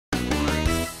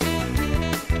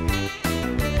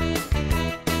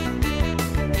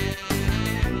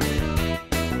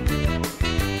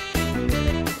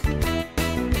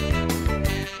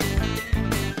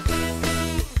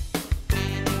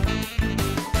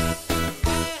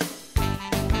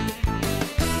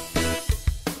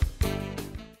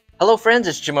Hello friends,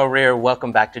 it's Jim O'Rear.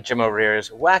 Welcome back to Jim O'Rear's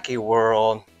Wacky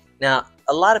World. Now,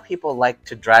 a lot of people like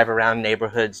to drive around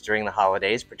neighborhoods during the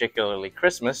holidays, particularly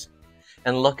Christmas,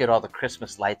 and look at all the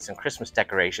Christmas lights and Christmas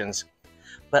decorations.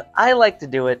 But I like to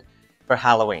do it for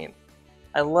Halloween.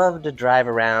 I love to drive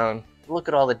around, look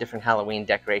at all the different Halloween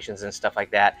decorations and stuff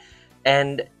like that.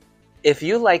 And if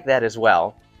you like that as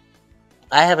well,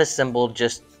 I have assembled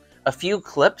just a few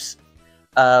clips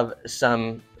of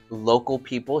some local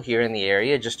people here in the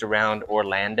area just around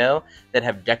Orlando that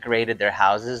have decorated their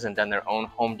houses and done their own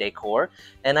home decor.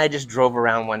 And I just drove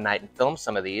around one night and filmed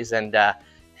some of these. And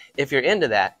if you're into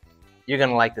that, you're going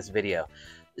to like this video.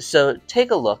 So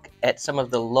take a look at some of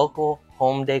the local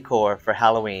home decor for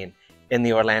Halloween in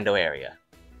the Orlando area.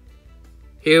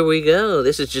 Here we go.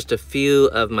 This is just a few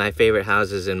of my favorite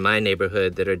houses in my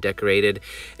neighborhood that are decorated.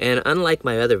 And unlike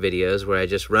my other videos where I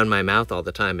just run my mouth all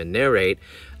the time and narrate,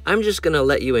 I'm just gonna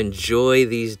let you enjoy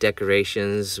these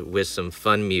decorations with some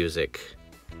fun music.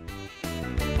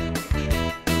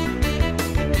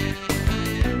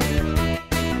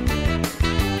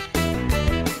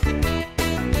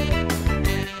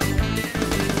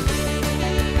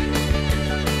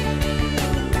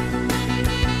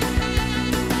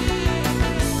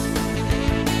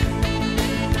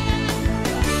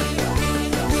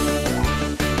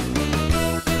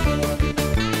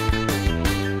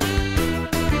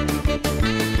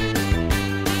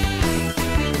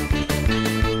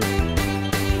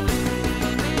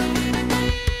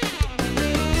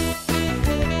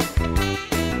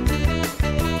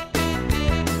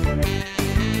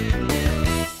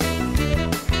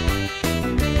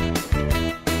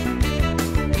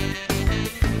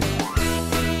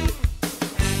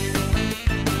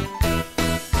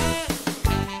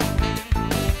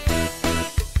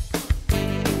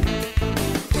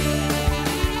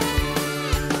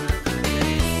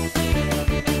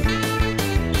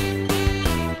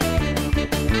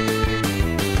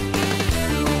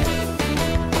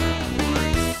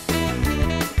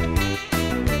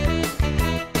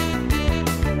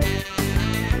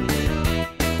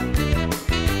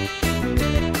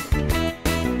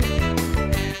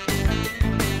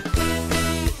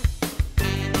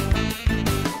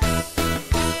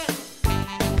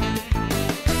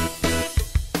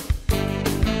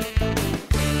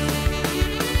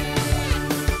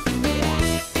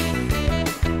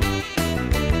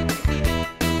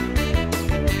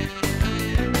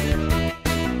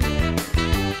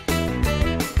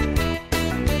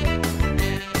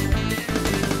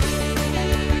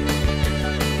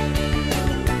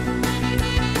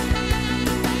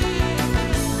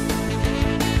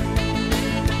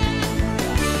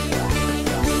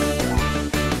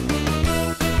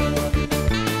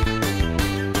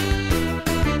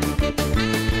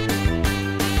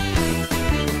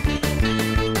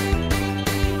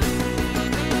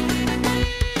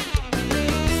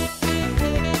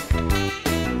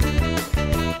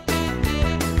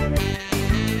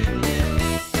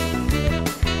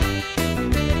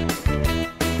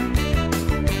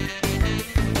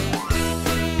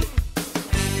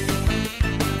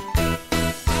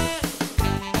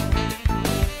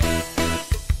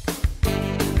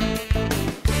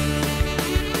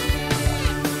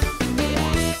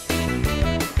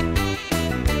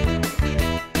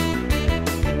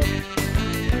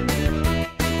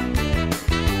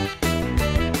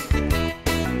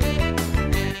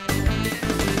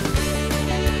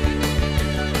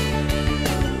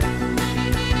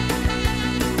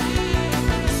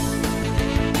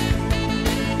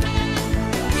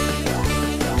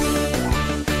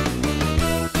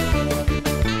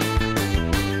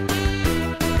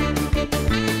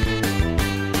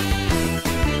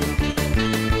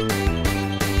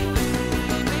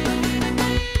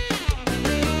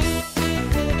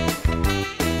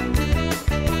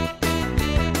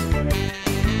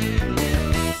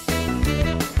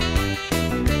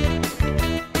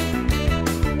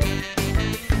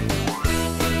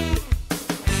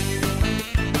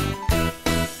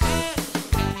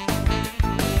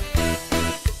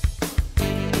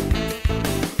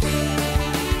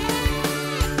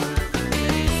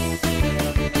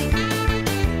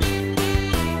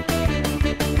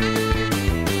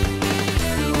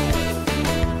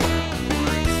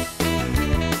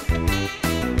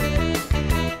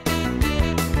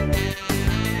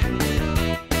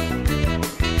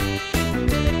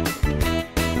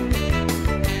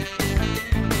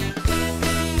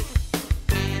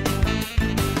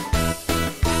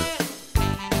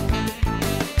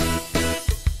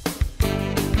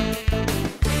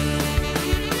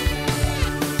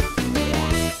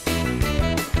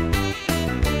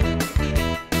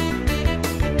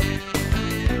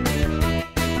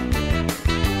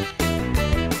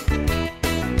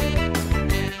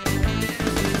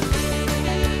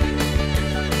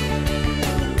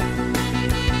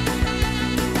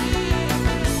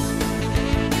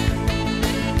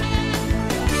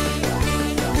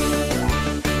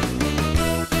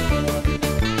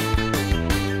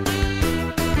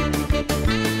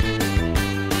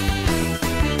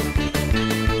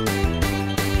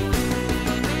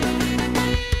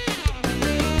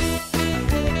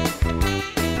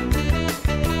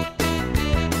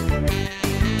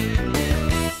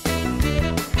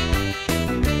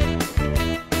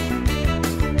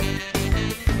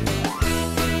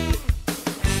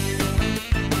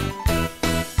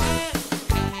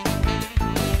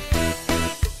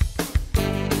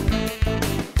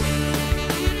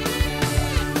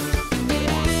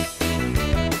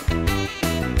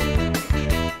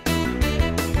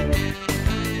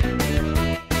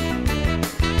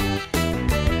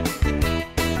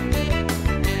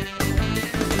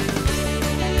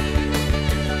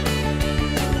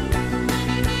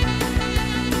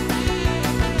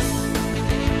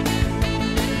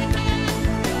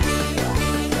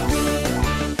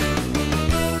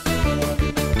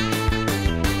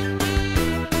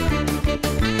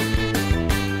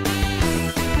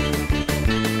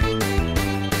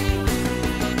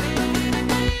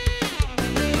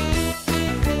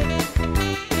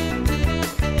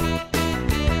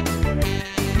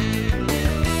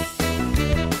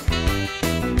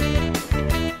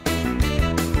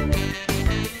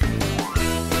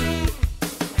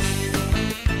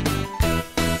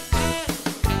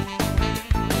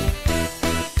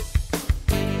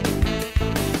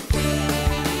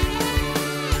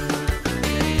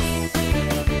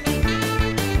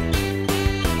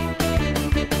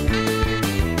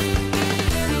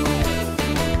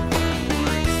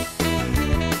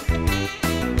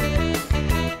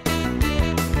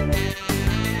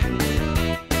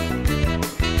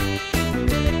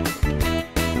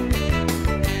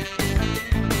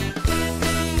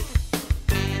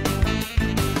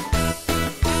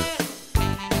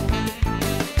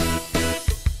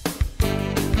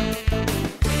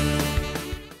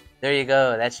 There you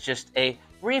go. That's just a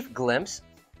brief glimpse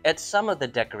at some of the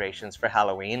decorations for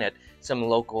Halloween at some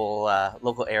local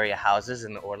area houses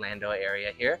in the Orlando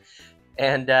area here,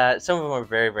 and some of them are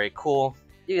very, very cool.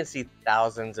 You can see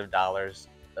thousands of dollars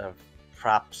of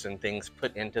props and things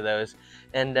put into those,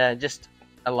 and just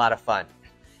a lot of fun.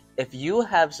 If you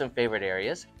have some favorite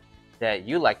areas that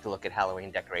you like to look at Halloween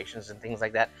decorations and things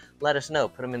like that, let us know.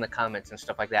 Put them in the comments and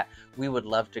stuff like that. We would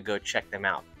love to go check them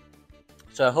out.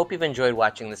 So I hope you've enjoyed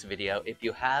watching this video. If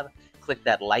you have, click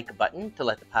that like button to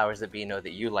let the powers that be know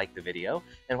that you like the video.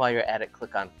 And while you're at it,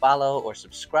 click on follow or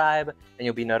subscribe, and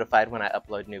you'll be notified when I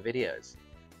upload new videos.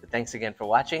 But thanks again for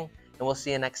watching, and we'll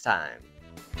see you next time.